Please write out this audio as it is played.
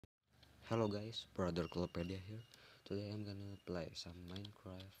Hello guys, Brother Clopedia here. Today I'm gonna play some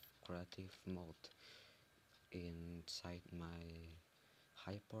Minecraft creative mode inside my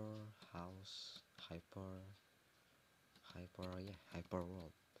hyper house, hyper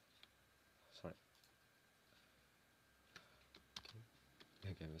world. Sorry,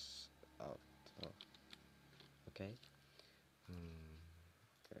 the game is out. Oh, okay. Hmm,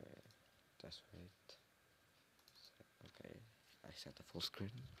 okay, just wait. Okay, I set the full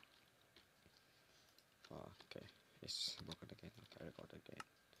screen. Oh, okay, it's broken again. Okay, record again.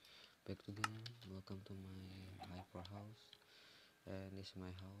 Back to game. Welcome to my hyper house. And this is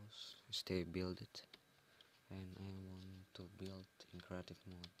my house. Stay build it. And I want to build in creative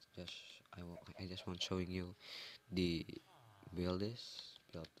mode. I just want showing you the build this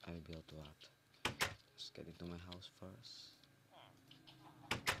build. I build what? Let's get into my house first.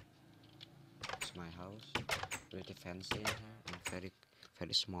 It's my house, pretty fancy in here, and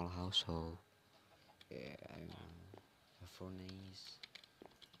very small house. So yeah, I a furnace,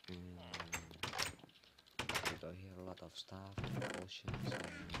 and we got here a lot of stuff, potions,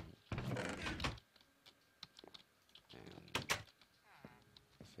 and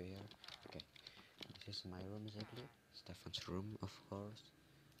here. Okay, this is my room exactly. Stefan's room, of course.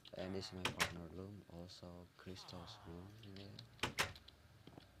 And this is my partner room, also Crystal's room in there.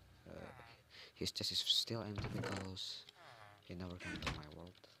 His chest is still empty because he never came to my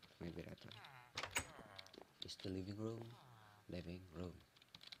world. Maybe later. It's the living room.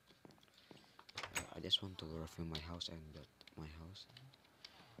 I just want to review my house and build my house.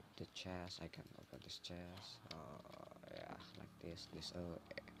 The chest, I can open this chest. Yeah, like this. This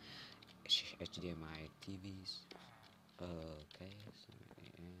HDMI TVs. Okay, so,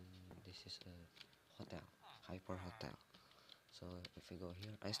 and this is a hotel, hyper hotel. So if we go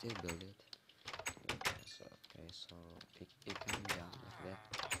here, I still build it. So, okay, so it can down like that,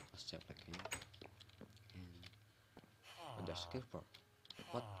 a step like him, and there's a creeper.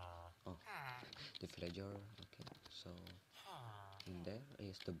 What? Oh, the villager. Okay, so in there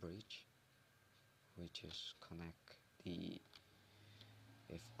is the bridge, which is connect the.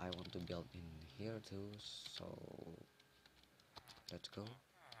 If I want to build in here too, so let's go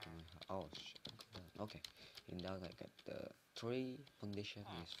to my oh shit. Okay, in there I get the tree foundation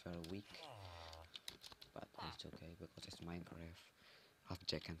is very weak, but it's okay because it's Minecraft.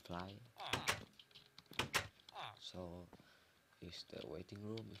 Object can fly, so it's the waiting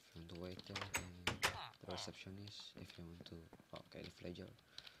room if you want to wait there, and the receptionist if you want to. Okay, the villager.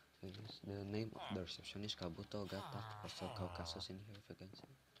 And this, the name of the receptionist Kabuto Gatak, also Caucasus in here if you can see.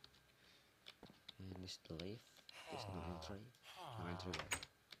 And this the lift. There's no entry way.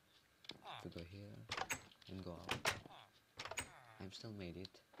 If you go here and go out, I'm still made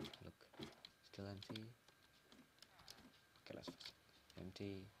it. Look, still empty. Okay, let's fix it.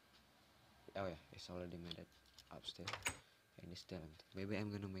 Empty. Oh yeah, it's already made it upstairs, and it's still empty. Maybe I'm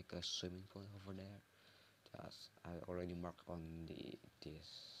gonna make a swimming pool over there. Just I already marked on this.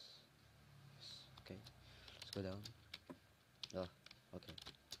 Okay, let's go down. Oh, okay.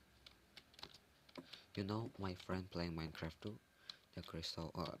 You know my friend playing Minecraft too, the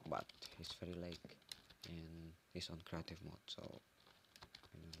Crystal. But he's very late, and he's on creative mode, so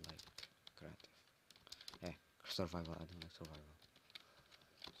I don't like creative. Yeah, survival. I don't like survival.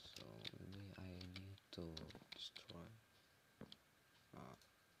 So maybe I need to destroy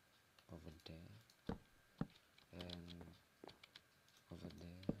over there and over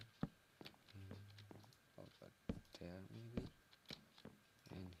there and over there maybe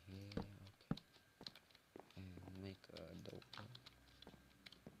and here. Okay, and make a door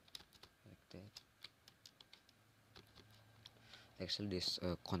like that. Actually, this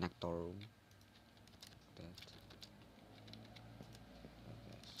connector room that.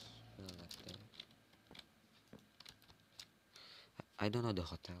 Like that. I don't know the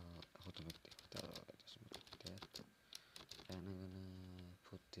hotel how to make the hotel. I just make that, and I'm gonna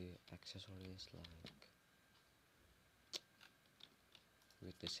put the accessories like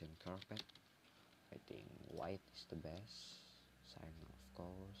with the same carpet. I think white is the best. Sign of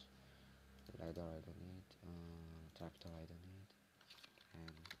course. Ladder I don't need. Tractor I don't need.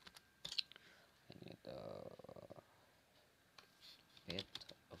 And I need bed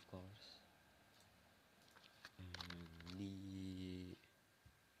of course. And the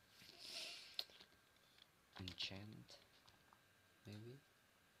enchant maybe.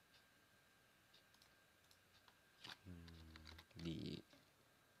 The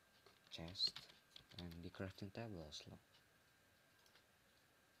chest and the crafting table as well.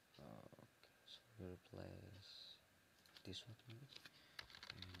 Okay, so we replace this one maybe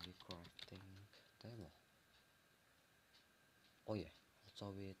and the crafting table. Oh yeah,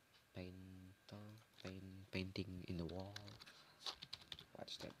 also with painting in the wall.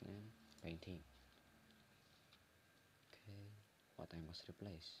 What's that name? Painting. Okay, what I must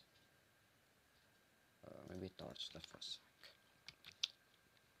replace? Maybe torch the first.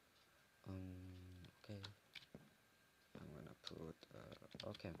 Okay, I'm gonna put.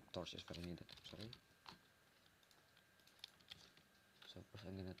 Okay, torch is very needed. Sorry. So first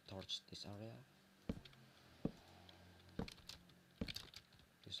I'm gonna torch this area.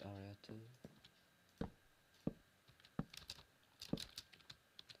 This area too.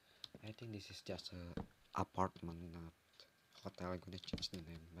 I think this is just a apartment, not hotel. I'm gonna change the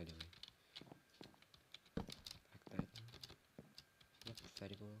name, by the way. Like that. Yep,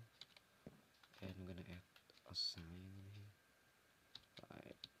 very cool. And I'm gonna add a sign in here,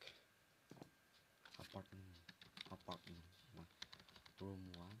 like apartment,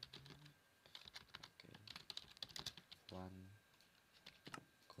 room 1. Okay, 1,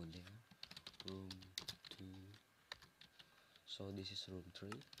 go there. Room 2. So this is room 3.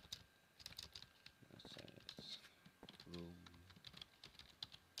 Let's say it's room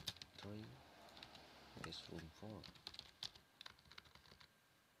 3. This is room 4.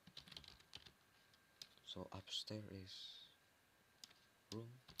 So upstairs is room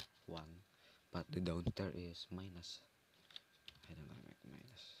 1, but the downstairs is minus. I don't know, make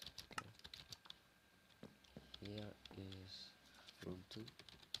minus. Okay. Here is room 2.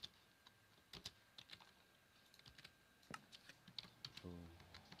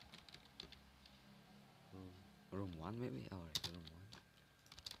 Room 1 maybe? Alright, room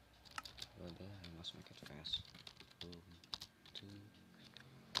 1. Go there, I must make it fast. Room 2.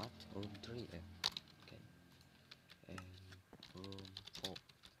 What? Room 3, yeah. Okay. And room 4.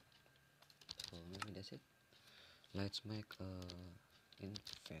 So maybe that's it. Let's make a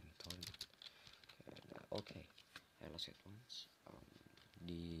inventory. Okay, I lost it once.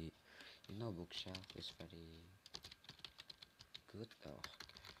 The bookshelf is very good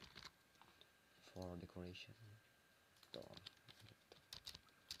for decoration. Door.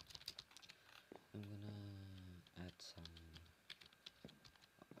 I'm gonna add some.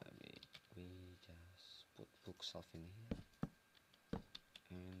 Maybe we just put bookshelf in here,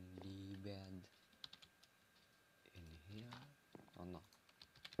 and the bed in here. Oh no,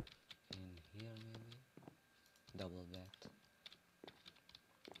 in here maybe double bed,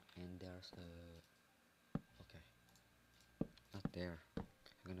 and there's a. Okay, not there. I'm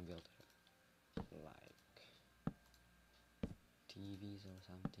gonna build like TVs or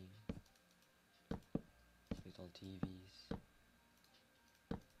something. Little TVs.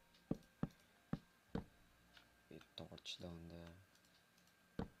 With torch down there.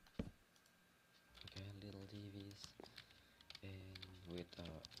 Okay, little TVs. And with a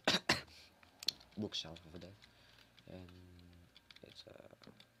bookshelf over there. And it's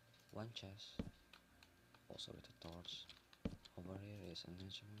one chest. Also with a torch. Over here is an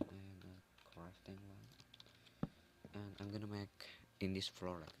instrument and a crafting one. And I'm gonna make in this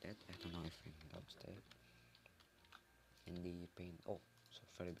floor like that. I don't know if in downstairs. In the paint. Oh, so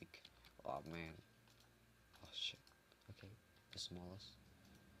very big. Oh man. Oh shit. Okay, the smallest.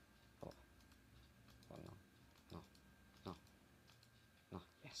 Oh, oh no, no, no, no.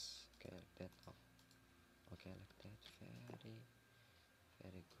 Yes. Okay, like that. Oh, okay, like that. Very,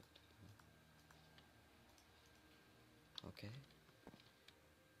 very good. Okay.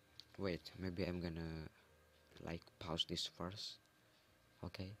 Wait, maybe I'm gonna like pause this first.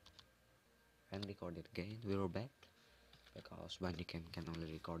 Okay. And record it again. We're back because Bandicam can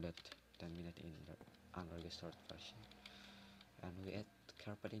only record it 10 minutes in the unregistered version. And we add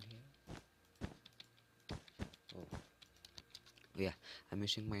carpet in here. Oh yeah, I'm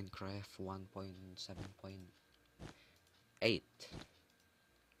using Minecraft 1.7.8.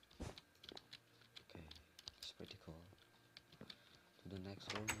 Okay, it's pretty cool. To the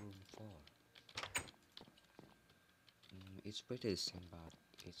next room, room 4. It's pretty the same, but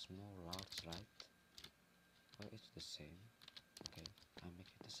it's more large, right? Well, it's the same. Okay, I make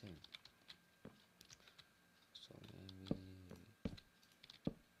it the same. So maybe I'm gonna.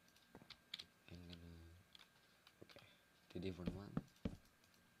 Okay, the different one.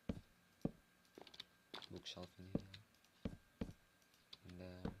 Bookshelf in here, in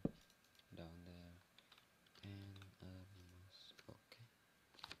there, down there, and okay,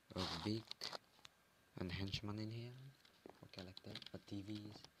 a big enhancement in here. Okay, like that. A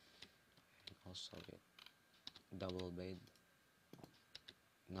TVs, and also with double bed.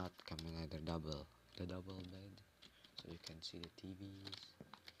 Not coming either double. The double bed, so you can see the TVs,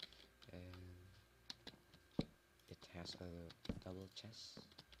 and it has a double chest,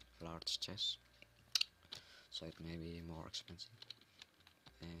 large chest, so it may be more expensive,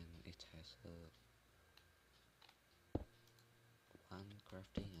 and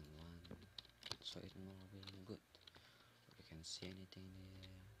so it will be good. You can see anything here.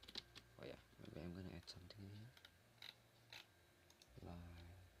 Oh yeah, maybe I'm gonna add something here, like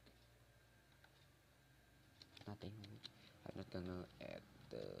nothing. I'm not gonna add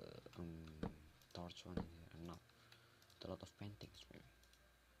the torch one in here. I'm not. A lot of paintings maybe.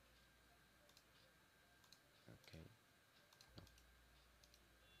 Okay.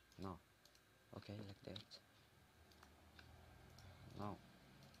 No. Okay, like that. No.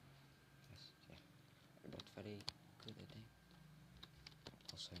 Yes. Yeah. Not very good, I think.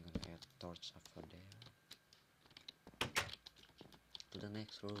 Also, I'm gonna add torch after there. To the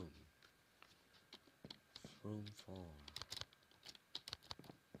next room. Room 4.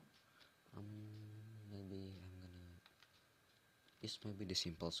 Maybe I'm gonna. This may be the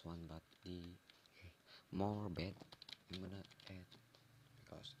simplest one, but the more bed I'm gonna add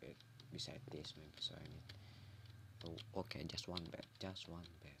because it beside this maybe. So I need. Oh, okay, just one bed. Just one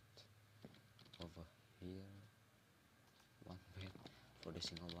bed. Over here, one bed for the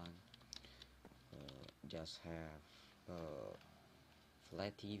single one. Just have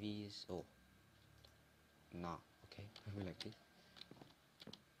flat TVs. Oh, no. Okay, maybe like this.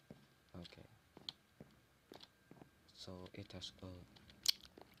 Okay. So it has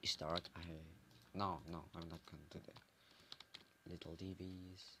start. No, I'm not gonna do that. Little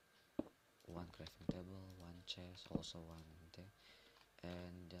TVs, one crafting table, one chest, also one there,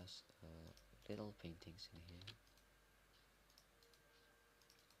 and just little paintings in here.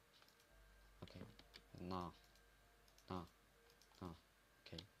 Okay. No, no, no.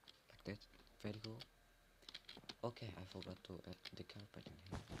 Okay, like that. Very cool. Okay, I forgot to add the carpet in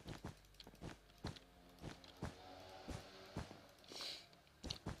here.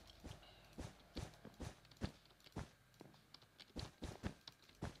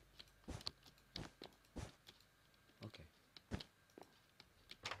 Okay,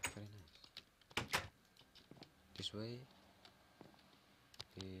 very nice. This way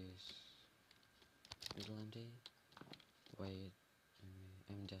is little empty. Wait,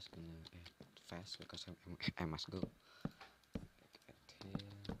 I'm just gonna add fast because I must go.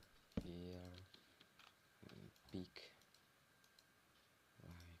 Add here, peak.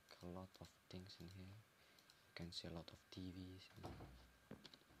 Like a lot of things in here. You can see a lot of TVs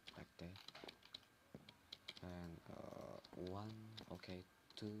like that. And one, okay,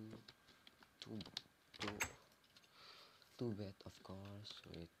 two, two, two, two bed of course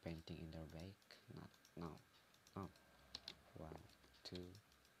with painting in their back. Not no, no. One, two,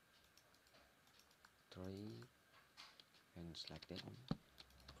 three, and just like that.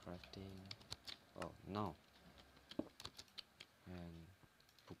 Crafting. Oh no. And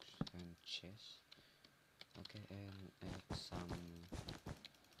books and chess. Okay, and add some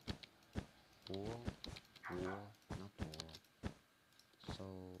wool, not wool. So,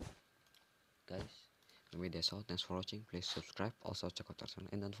 guys, maybe that's all. Thanks for watching. Please subscribe. Also check out our channel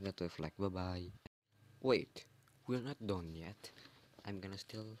and don't forget to leave a like. Bye bye. Wait, we're not done yet. I'm gonna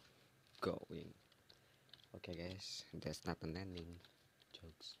still going. Okay, guys, that's not an ending.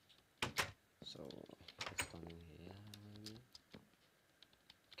 Jokes. So it's done here maybe.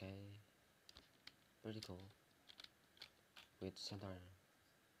 Okay, pretty cool. With center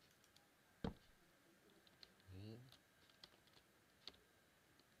here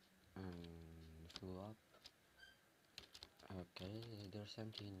and fill up. Okay, there's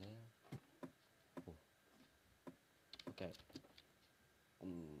empty in there. Oh. Okay.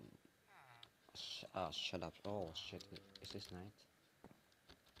 Shut up. Oh shit, is this night?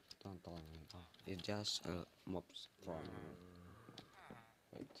 Don't tell me. Oh, it's just mobs from.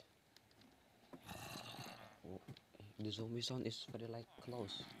 Wait. Oh, the zombie sound is very like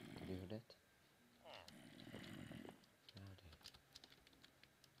close. Did you hear that? Where are they?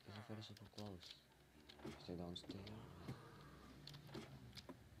 It's very super close. Is they downstairs?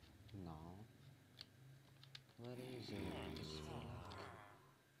 No. Where is it? It's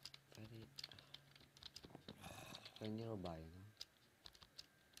very very nearby, you know.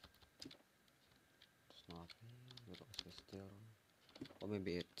 It's not here because it's still, or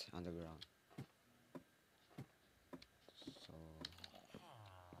maybe it's underground. So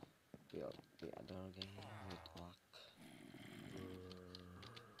build the other game with luck.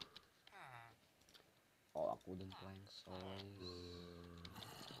 Oh, wooden planks always.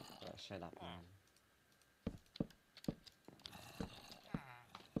 Shut up, man.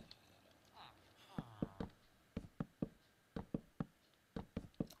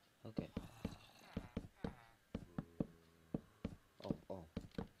 Okay. Oh.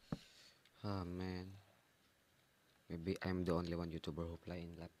 Oh man. Maybe I'm the only one YouTuber who play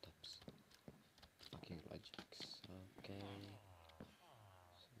in laptops. Fucking logics. Okay. So,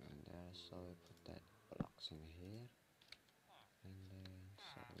 and there, so we put blocks in here, and then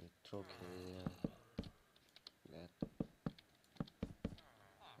so we throw here that.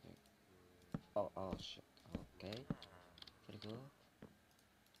 Oh shit. Okay, there we go.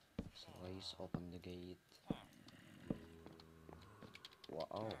 So let's open the gate.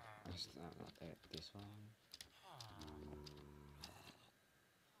 Wow, it's not this one.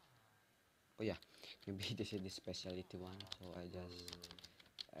 Oh yeah, maybe this is the specialty one. So I just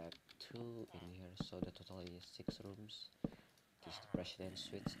add 2 in here. So the total is 6 rooms. This is the president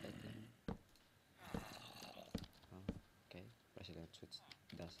suite, I think. Oh, okay, president suite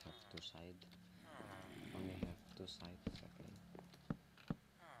does have 2 sides. Only have 2 sides. Okay.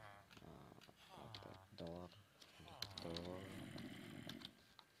 The door.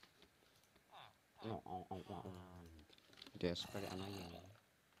 No, that's very annoying.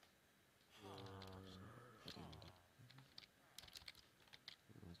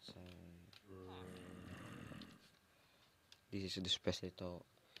 Let's say this is the specialty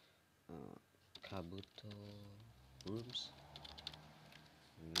Kabuto rooms.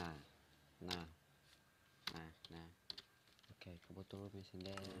 Nah. Okay, Kabuto room is in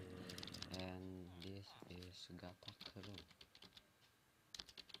there, and this is Gatak room.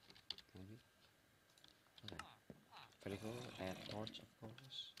 Maybe. Okay. Very cool. Add torch, of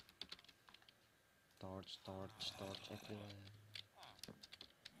course. Torch everywhere.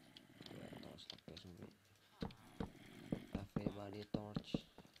 Yeah, torch like this maybe. Everybody torch.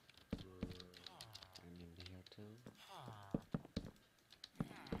 And in here too.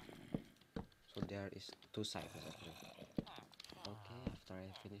 So there is 2 sides actually. Okay, after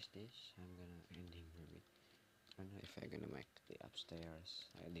I finish this, I'm gonna ending maybe. I don't know if I'm gonna make the upstairs,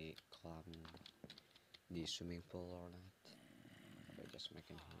 the the swimming pool or not. I just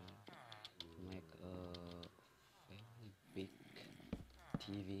making here. Make a very big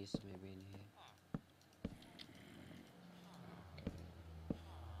TVs maybe in here.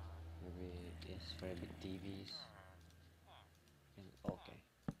 Maybe yes, very big TVs. And okay.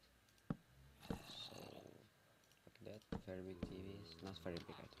 So like that, very big TVs, not very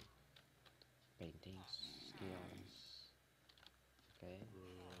big I think. Paintings, skills. Okay.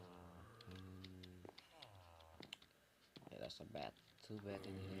 Yeah, there's a bed, 2 bed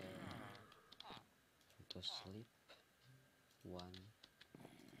in here. To sleep. 1,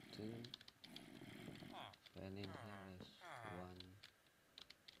 2. And in here is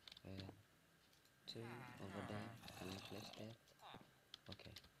 1 and 2 over there. Can I place that?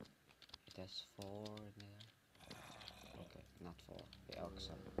 Okay. It has 4 in there. Okay, not 4. Yeah, okay,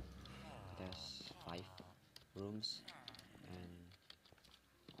 sorry. It has 5 rooms, and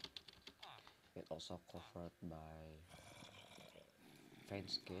it also covered by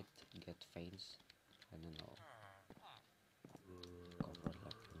fence gate. Get fence. I don't know. Covered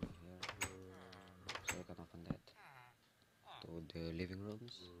like in here. So you can open that to the living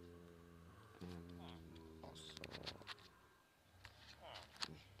rooms. And also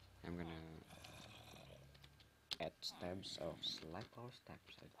I'm gonna add steps or slab or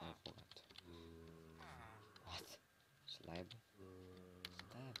steps. I forgot. What? Slab?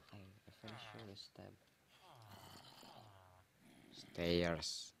 Step. I'm very sure it's step.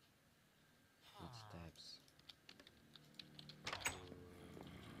 Stairs. Not steps.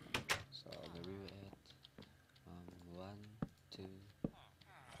 So maybe we add 1, 2.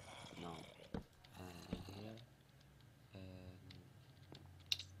 No. In here. And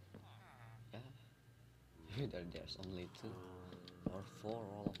yeah. There's only 2 or 4,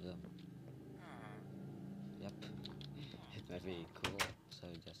 all of them. Yep. It might be cool, so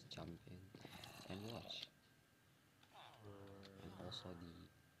just jump in and watch. And also the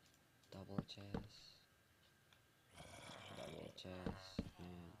double chest,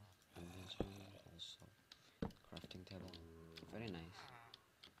 and inventory, also crafting table, very nice.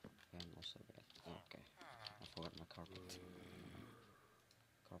 And also bed. Okay, I forgot my carpet.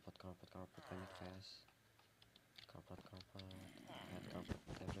 Let me fast. Carpet, add carpet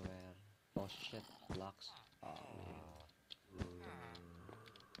everywhere. Oh shit, blocks. Oh man.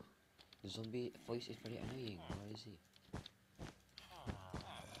 The zombie voice is very annoying. Where is he?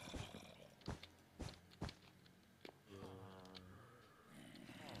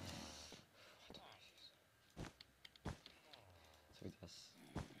 So we just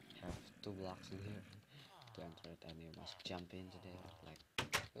have 2 blocks in here to enter it, and you must jump into there like.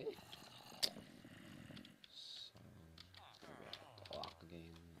 Wait. So walk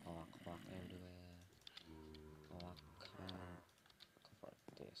again, walk everywhere. Walk cover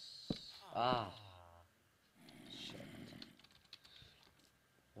this. Ah, shit.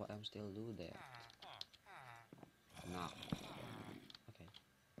 What I'm still do that? No. Okay.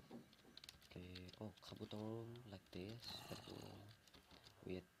 Okay. Oh, Kabuto room like this, bedroom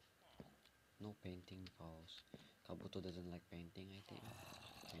with no painting because Kabuto doesn't like painting, I think.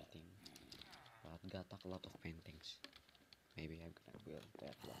 Painting. But Gatak a lot of paintings. Maybe I'm gonna build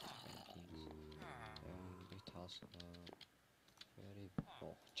that lot of paintings. And it has a very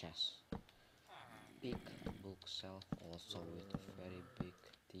chest. Big bookshelf also with very big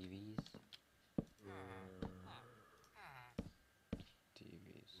TVs.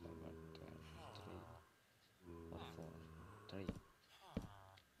 TVs over there. Three or four. Three.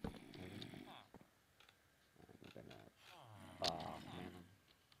 Maybe. I'm gonna. Oh man,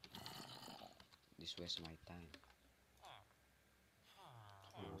 this wastes my time.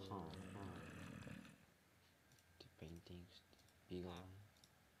 The paintings, the bigger one.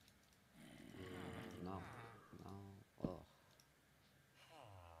 No, no. Oh,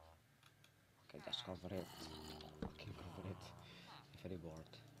 okay, just cover it. I can cover it. I'm very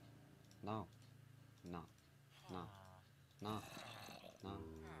bored. No, no, no, no, no,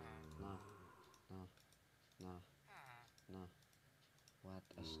 no, no, no, no. What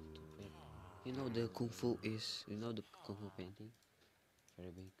a stupid. You know the kung fu is. You know the kung fu painting.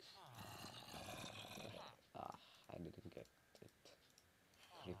 Very big. Ah, I didn't get it.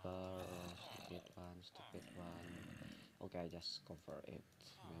 Creeper, stupid one. Okay, I just cover it.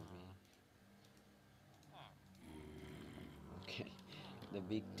 Maybe. Okay. The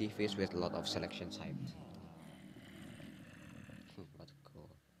big TVs with a lot of selection site. What cool.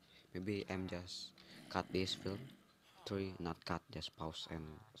 Maybe I'm just cut this film. Three, not cut, just pause and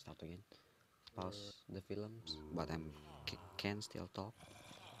start again. Pause the films, but I'm can still talk.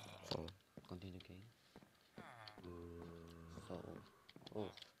 So continue again. So,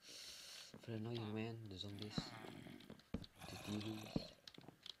 oh, very annoying man. The zombies, the TVs,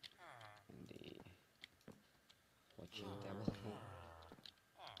 and the watching table. Okay.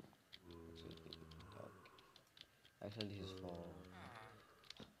 Actually, this is for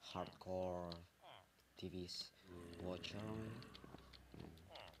hardcore TVs watcher only. And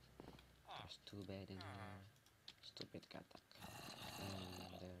there's two bed in here. Stupid katak.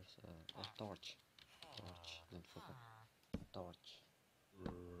 And there's a torch. Torch. Don't forget. Torch.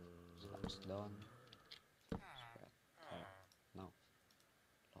 Slaps down. Spread. No.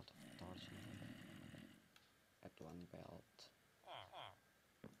 Lot of torch in here. At one belt.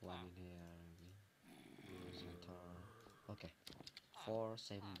 One in here. Center. Okay. Four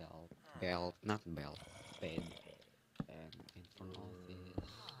same belt. Belt, not belt. Bed. And in front of is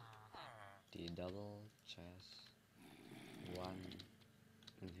the double chest. One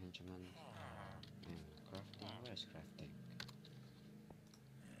enhancement and crafting. Where is crafting?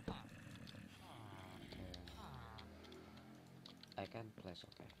 I can place,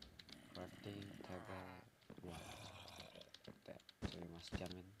 okay. Crafting table one. Like that. So you must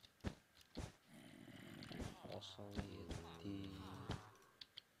jump in. Also with the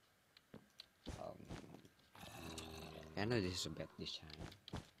I know this is a bad design.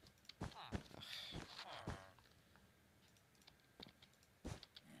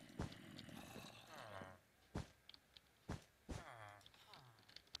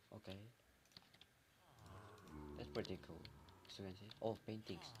 Okay. That's pretty cool. So you can see. Oh,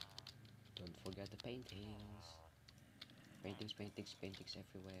 paintings. Don't forget the paintings. Paintings, paintings, paintings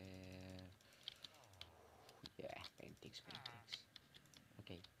everywhere. Yeah, paintings, paintings.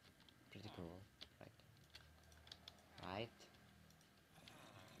 Okay, pretty cool, right? Right?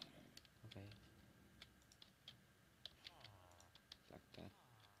 Okay, like that.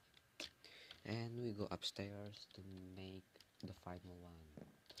 And we go upstairs to make the final one.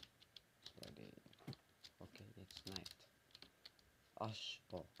 Ready? Okay, it's night.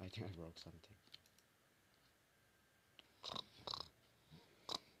 Oh, I think I broke something.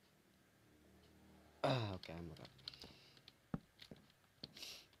 Okay, I'm back.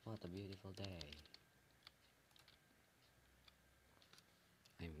 What a beautiful day.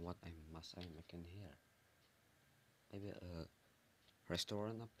 I can hear. Maybe a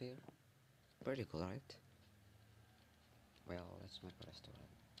restaurant up here. Pretty cool, right? Well, let's make a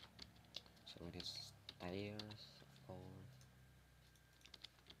restaurant. So we need stairs, of course,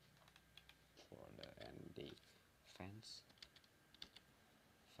 for the fence.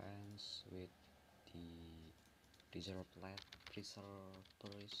 Fence with the reserve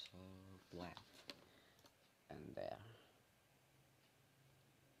plat, and there.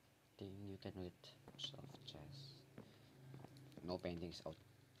 Think you can with soft chest. No paintings out.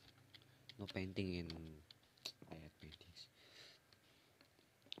 No painting in. I had paintings.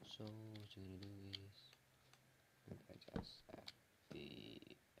 So what you're gonna do is, and I just add the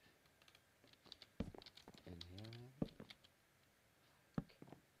in here.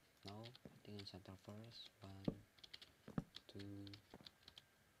 No painting center first. 1, 2,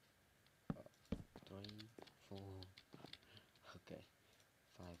 3, 4. Okay,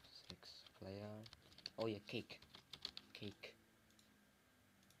 5, 6 player. Oh yeah, cake.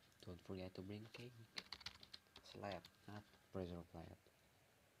 Don't forget to bring cake. Slab, not pressure plate.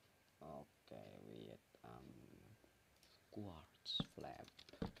 Okay, with quartz flap.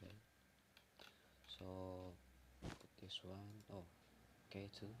 Okay, so put this one. Oh,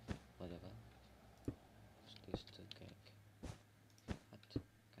 K2, whatever. Push this to cake. What?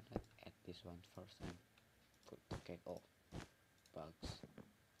 Can I add this one first and put the cake? Oh, bugs.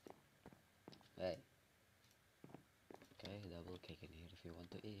 Hey. Okay, double cake in here if you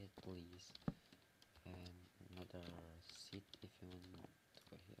want to eat, please. And another seat if you want to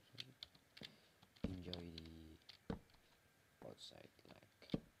go here. Enjoy the outside,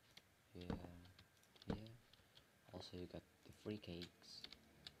 like here. Also, you got the free cakes.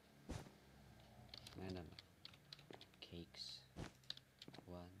 No. Cakes.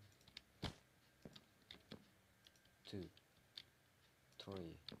 1, 2,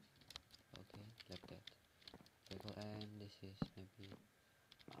 3. Okay, like that. People, and this is maybe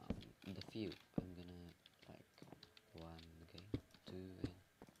the view. I'm gonna like 1, okay, 2 and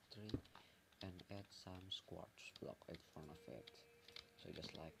 3, and add some quartz block in front of it. So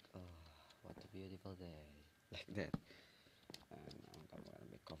just like, oh, what a beautiful day, like that. And I'm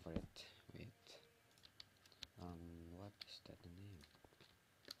gonna cover it with what is that name?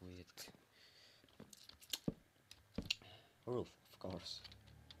 With roof, of course.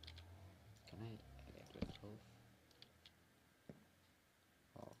 Can I add it with roof?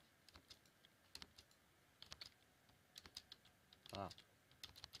 Oh, ah,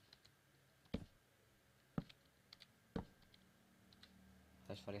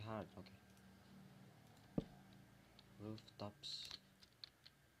 that's very hard. Okay, rooftops,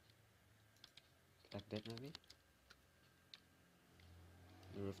 like that maybe.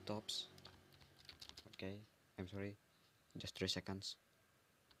 Rooftops. Okay, I'm sorry. Just 3 seconds.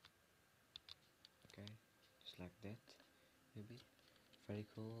 Okay, just like that maybe. Very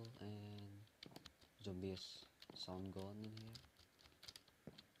cool. And zombies sound gone in here.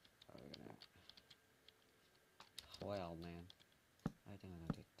 Are we gonna, well man, I think I'm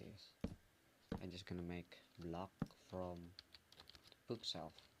gonna take this. I'm just gonna make block from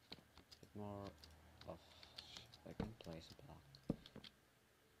bookshelf with more. Oh, I can place a block.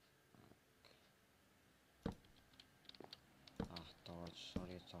 Ah, torch,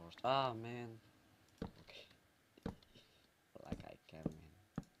 sorry, torch. Ah man, okay, like I can, man.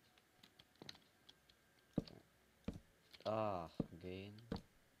 Ah, again.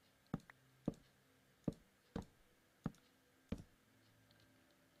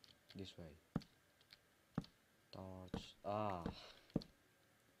 This way. Torch. Ah.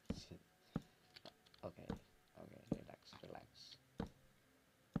 Shit. Okay. Okay. Relax.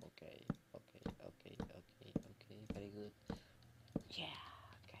 Okay. Very good. Yeah.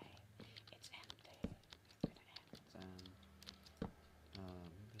 Okay. It's empty. I'm gonna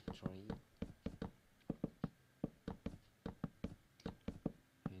add maybe 3,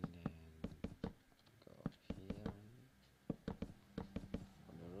 and then go here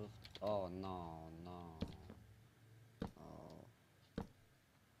for the roof. Oh no. Oh,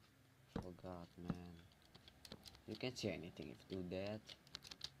 forgot, man. You can't see anything if you do that.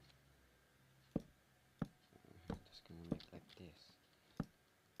 Just gonna make like this.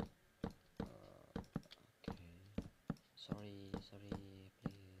 Okay. Sorry,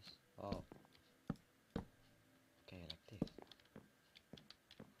 please. Oh, okay, like this.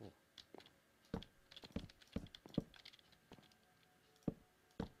 Ooh.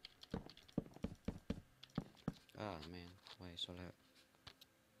 Ah, man, why so loud?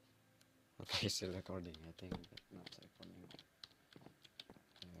 Okay, still recording. I think not recording.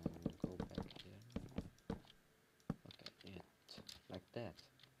 And go back here. Okay, yeah, like that.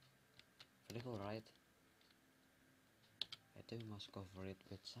 Pretty cool, right? I think we must cover it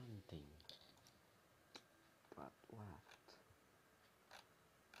with something. But what?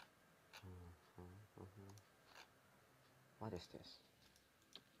 What is this?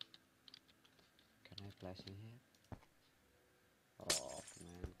 Can I place in here? Oh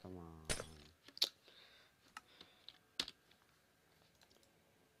man, come on.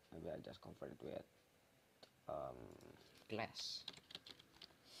 Maybe I'll just cover it with glass.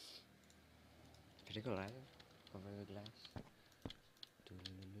 Pretty cool, right? Cover with glass.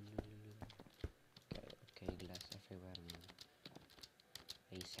 Okay, glass everywhere, man.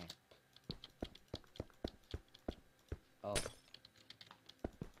 ASAP. Oh,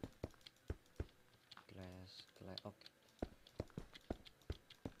 glass. Okay.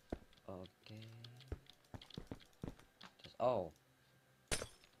 Okay. Oh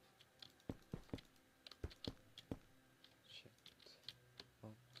shit.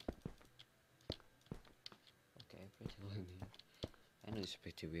 Oh, okay, pretty long here. I know it's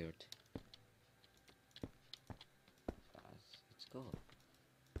pretty weird. Let's go.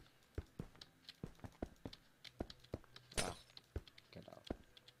 Ah, get out.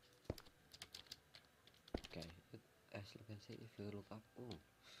 Okay, as you can see, if you look up, oh,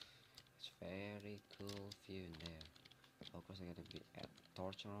 it's very cool view in there. Of course, I'm gonna be add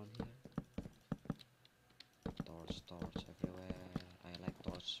torch around here. Torch everywhere. I like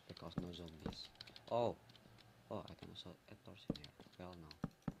torch because no zombies. Oh, I can also add torch in here. Well, no.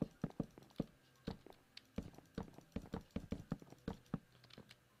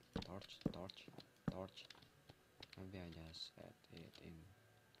 Torch. Maybe I just add it in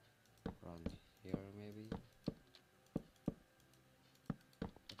around here, maybe.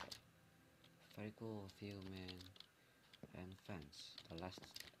 Okay. Very cool view, man. And fence. The last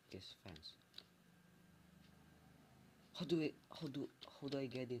is fence. How do I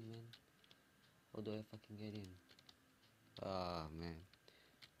get in, man? How do I fucking get in? Ah, man.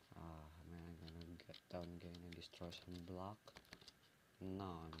 I'm gonna get down again and destroy some block. No,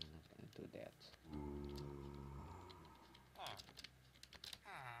 I'm not gonna do that.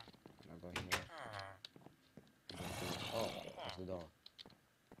 I'm gonna go here. Oh, that's the door.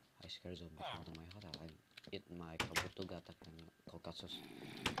 I scare zombies out of my hotel. I eat my kabuto gatak and kokatsus.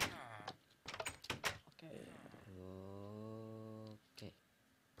 Okay. Okay.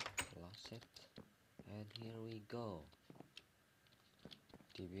 Close it. And here we go.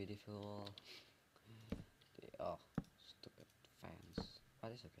 The beautiful. Oh, stupid fans.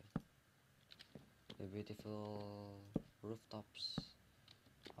 But it's okay. The beautiful rooftops.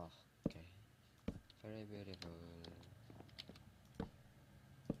 Oh, okay. Very beautiful.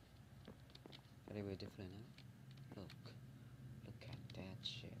 Very beautiful, no? Look at that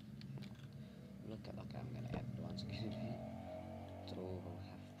shit. Okay, I'm gonna add once again to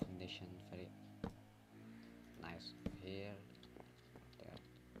have foundation very nice here. There.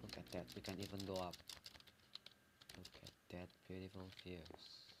 Look at that. We can even go up. Look at that beautiful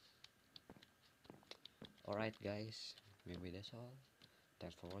views. Alright, guys. Maybe that's all.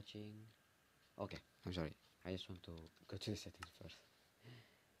 Thanks for watching. Okay, I'm sorry. I just want to go to the settings first.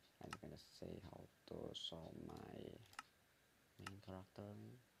 I'm gonna say how to show my main character.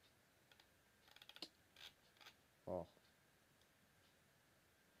 Oh,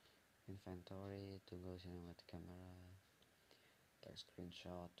 inventory, toggle cinematic camera, take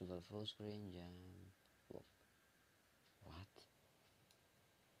screenshot, toggle full screen, jump. Look, what?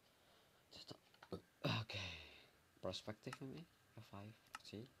 Just okay. Perspective maybe F5.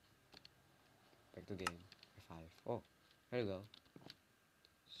 See, back to game F5. Oh, here we go.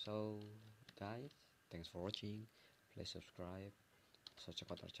 So, guys, thanks for watching. Please subscribe, so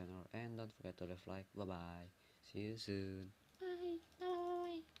check out our channel, and don't forget to leave like. Bye bye. See you soon.